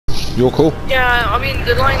You're cool? Yeah, I mean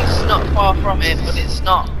the line's not far from it, but it's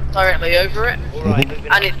not directly over it.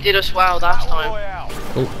 And it did us well last time.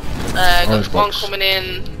 Got one coming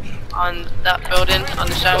in on that building, on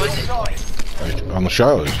the showers. On the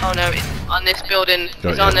showers? Oh no, it's on this building.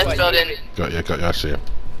 It's on this building. Got you, I see you.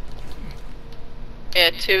 Yeah,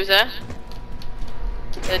 two's there.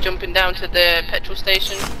 They're jumping down to the petrol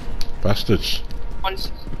station. Bastards.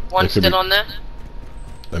 One's still on there.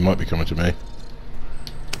 They might be coming to me.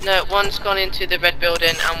 No, one's gone into the red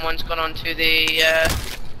building and one's gone onto the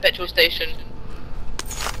petrol station.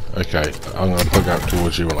 Okay, I'm gonna plug out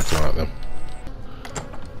towards you when I come out then.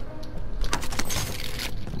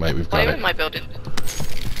 Mate, we've got Why are you it. in my building?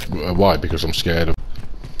 Why? Because I'm scared of...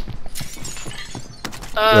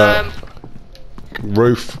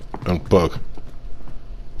 roof and bug.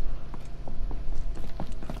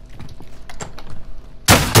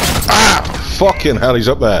 Ah! Fucking hell, he's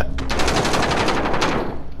up there.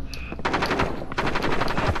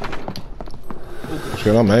 What's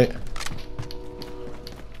going on, mate?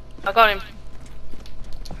 I got him.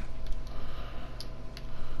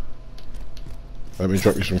 Let me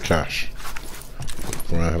drop you some cash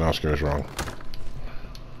before anything else goes wrong.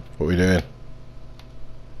 What are we doing?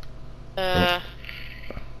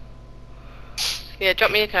 Yeah, drop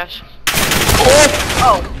me your cash.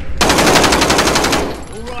 Oh!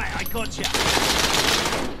 Alright, I got you.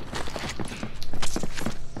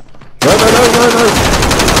 No!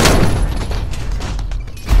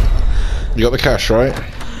 You got the cash, right?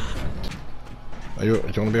 Do you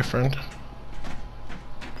want to be a friend?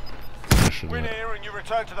 Win here and you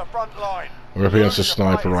return to the front line. We're up against a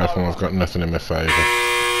sniper rifle and I've got nothing in my favour.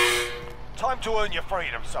 Time to earn your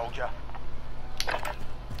freedom, soldier.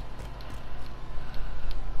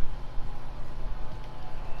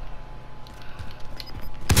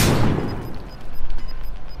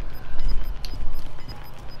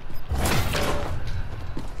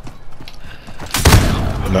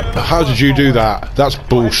 No, how did you do that? That's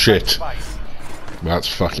bullshit. That's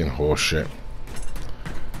fucking horseshit.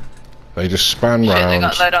 They just span round. They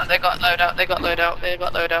got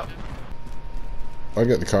loadout. I'll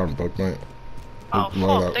get the car and bug, mate. Oh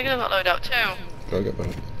fuck, they got loadout too. Go get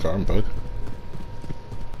the car and bug.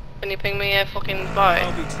 Can you ping me a fucking buy?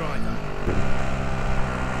 I'll be trying that.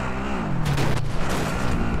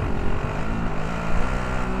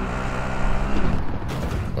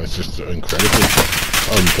 It's just incredible.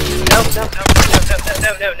 Unbelievable.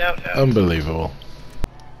 No. Unbelievable.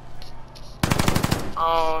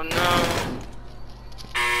 Oh no.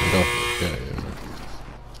 Yeah.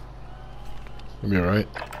 You'll be alright.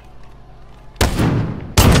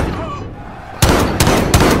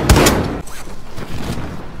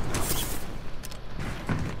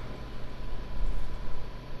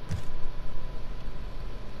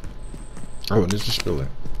 Oh, and there's a spill there.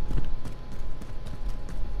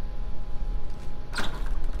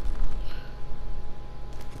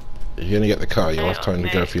 You're gonna get the car, you'll have time to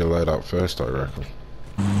go for your loadout first, I reckon.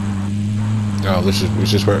 Oh, is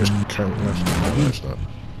this where it's currently? No, it's not.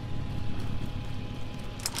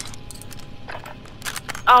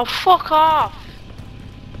 Oh, fuck off!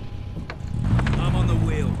 I'm on the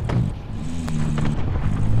wheel.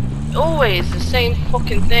 Always the same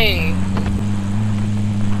fucking thing.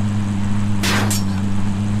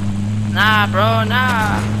 Nah, bro,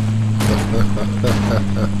 nah.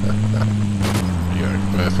 Yeah,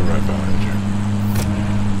 Bertha right behind you.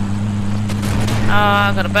 Oh,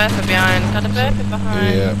 I got a Bertha behind.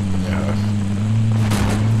 Yeah.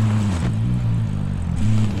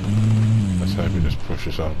 Let's hope he just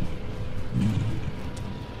pushes on.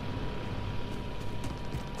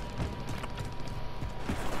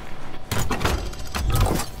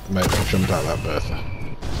 Mate, don't jump out that Bertha.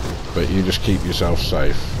 But you just keep yourself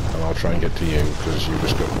safe, and I'll try and get to you, because you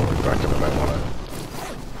just got one back and I don't want it.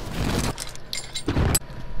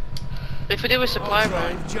 If we do a supply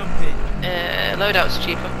run, loadout's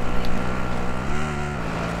cheaper.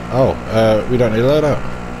 Oh, we don't need a loadout?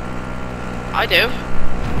 I do.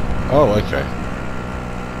 Oh, okay.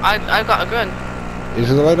 I got a gun. Is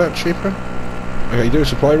the loadout cheaper? Okay, you do a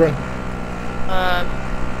supply run?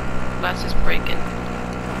 Glass is breaking.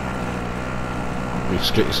 You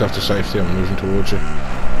just get yourself to safety, I'm moving towards you.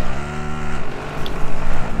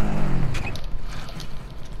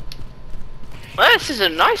 Well, this is a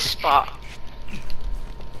nice spot.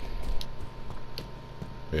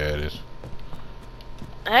 Yeah, it is.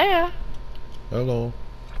 Hey. Hello.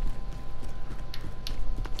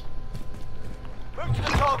 Move to the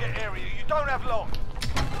target area, you don't have long.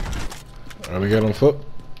 Are we going on foot?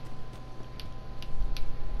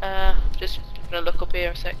 Just gonna look up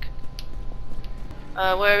here a sec.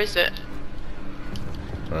 Where is it?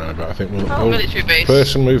 But I think we'll... military base.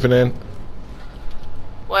 Person moving in.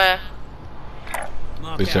 Where?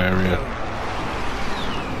 This area.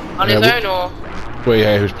 On his own or? Well,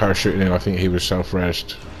 yeah, he was parachuting in. I think he was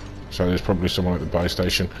self-resed. So there's probably someone at the buy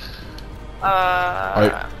station.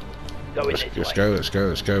 Let's go.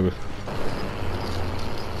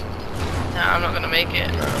 No, I'm not gonna make it.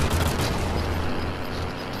 No.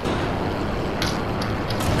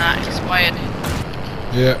 Nah, it's expired.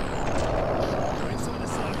 Yeah.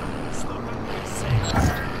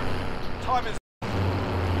 Time is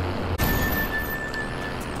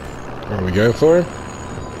Are we going for him?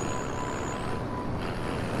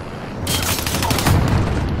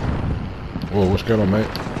 Whoa, what's going on, mate?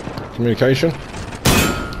 Communication?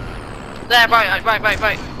 There,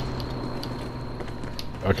 right.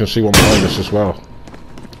 I can see one behind us as well.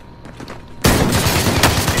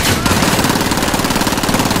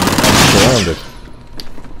 I'm surrounded.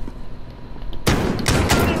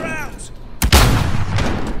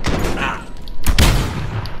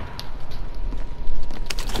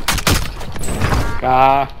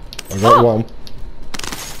 I got one.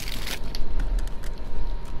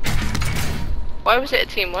 Why was it a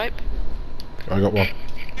team wipe? I got one.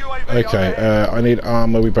 UAV Okay, overhead. I need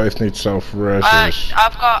armor. We both need self-res. I've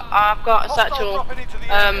got a Hostile satchel. dropping into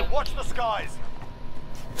the area. Watch the skies.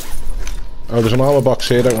 Oh, there's an armor box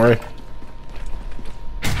here. Don't worry.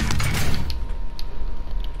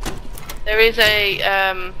 There is a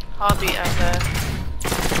heartbeat out there.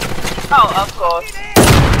 Oh, of course.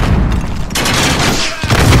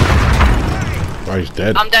 Oh, he's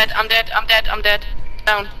dead. I'm dead.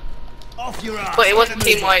 Down. Off your ass. But it wasn't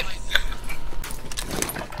team wipe.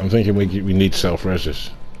 I'm thinking we need self-reses.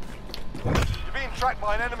 You're being tracked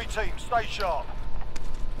by an enemy team. Stay sharp.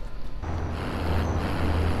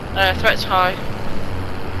 Threat's high.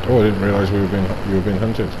 Oh, I didn't realise you were being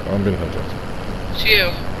hunted. I'm being hunted. It's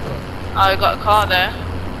you. I got a car there.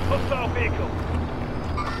 Hostile vehicle.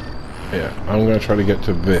 Yeah, I'm going to try to get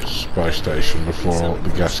to this buy station before the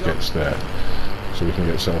gas gets there, so we can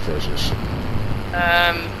get self-reses.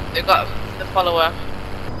 They've got the follower.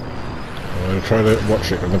 I'm going to try to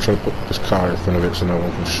watch it. I'm going to try to put this car in front of it so no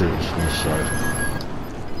one can shoot us from the side.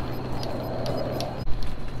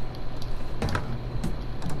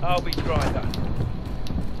 I'll be driver.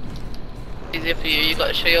 Easier for you. You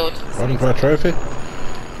got a shield. Pardon for a trophy?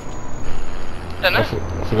 Don't know. I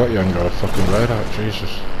forgot you hadn't got a fucking loadout, Jesus.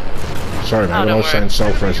 Sorry mate, when I was saying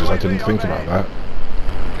self-reses I didn't think about that.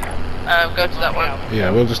 Go to that one. Yeah,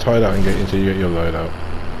 we'll just hide out and get until you get your loadout.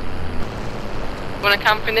 Wanna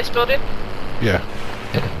camp in this building? Yeah.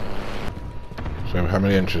 So how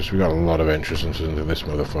many entries? We got a lot of entrances into this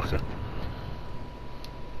motherfucker.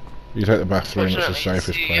 You take the bathroom, it's the Fortunately, safest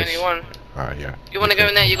it's the place. only one. Ah, yeah. You wanna go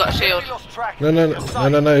in there? You got a shield.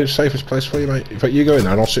 No, safest place for you, mate. In fact, you go in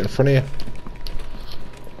there and I'll sit in front of you.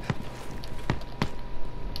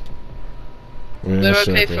 They're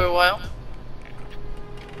okay for a while.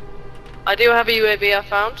 I do have a UAV I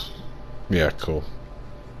found. Yeah, cool.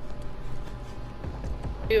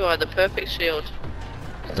 You are the perfect shield.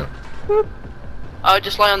 No. I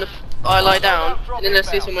just lie on the. I lie down, and then I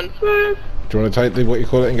see someone. Do you want to take the, what you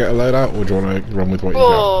call it and get a loadout, or do you want to run with what you got?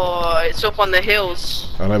 Oh, it's up on the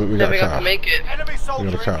hills. I know, but we got Don't a think I car. can make it. Enemy soldier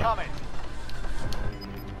We got a car. incoming.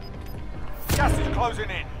 Gas is closing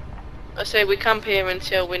in. I say we camp here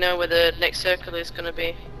until we know where the next circle is going to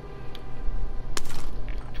be.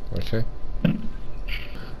 Okay.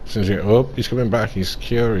 As soon as you get up, he's coming back, he's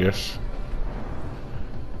curious.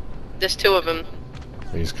 There's two of them.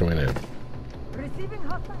 He's coming in.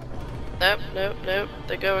 Nope,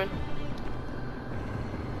 they're going.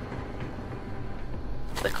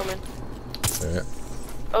 They're coming. Yeah.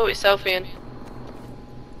 Oh, it's selfieing.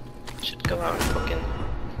 Should go out and fucking...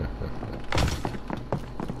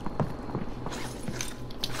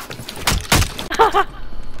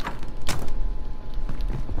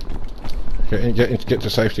 Get to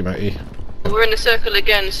safety, matey. We're in a circle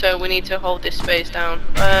again, so we need to hold this space down.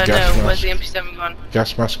 Gas No, mask. where's the MP7 gone?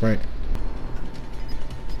 Gas mask, mate.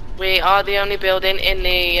 We are the only building in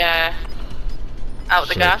the, out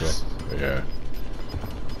the gas, Yeah,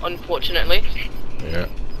 unfortunately. yeah.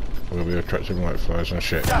 We'll be attracting like flies and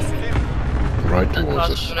shit. Gas is in. Right That towards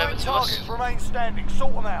car's us. coming over to Targets us. remain standing.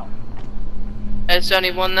 Sort them out. There's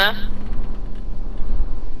only one there.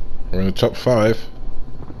 We're in the top 5.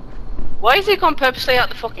 Why is he gone purposely out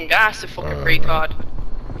the fucking gas, the fucking free card?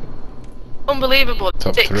 Unbelievable.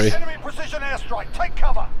 Top 6. 3. Enemy precision airstrike. Take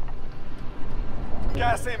cover.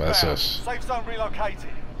 Gas inbound. That's us. Safe zone relocated.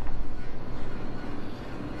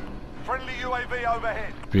 Friendly UAV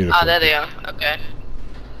overhead. Beautiful. Ah, there they are. Okay.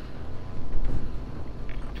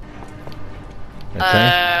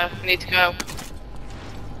 Okay. We need to go.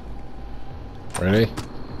 Ready?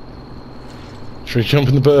 Should we jump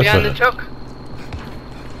in the berth? Behind the truck.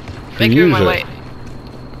 Should we Making use my it? way.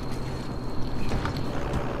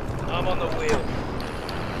 I'm on the wheel.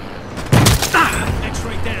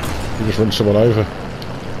 X-ray down. We just run someone over.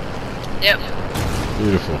 Yep.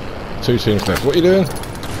 Beautiful. 2 teams left. What are you doing?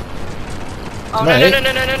 Oh Mate?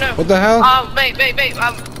 no. What the hell? Oh mate.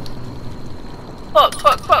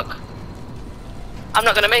 Fuck. I'm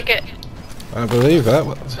not gonna make it. I believe that.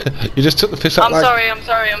 You just took the piss out. I'm sorry.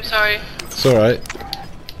 It's alright.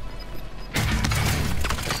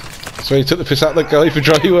 So he took the piss out the guy for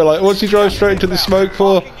driving. You were like, what's he drive straight into the smoke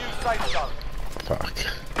for? Fuck.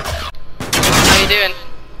 How you doing?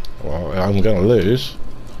 Well, I'm gonna lose.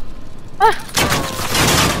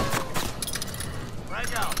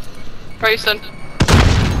 Grayson.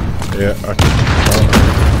 Yeah, I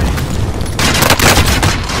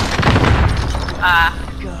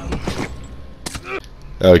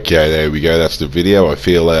Okay, there we go, that's the video. I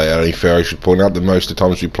feel only fair I should point out that most of the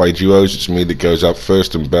times we play duos, it's me that goes up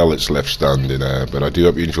first and Bell that's left standing. But I do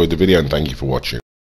hope you enjoyed the video and thank you for watching.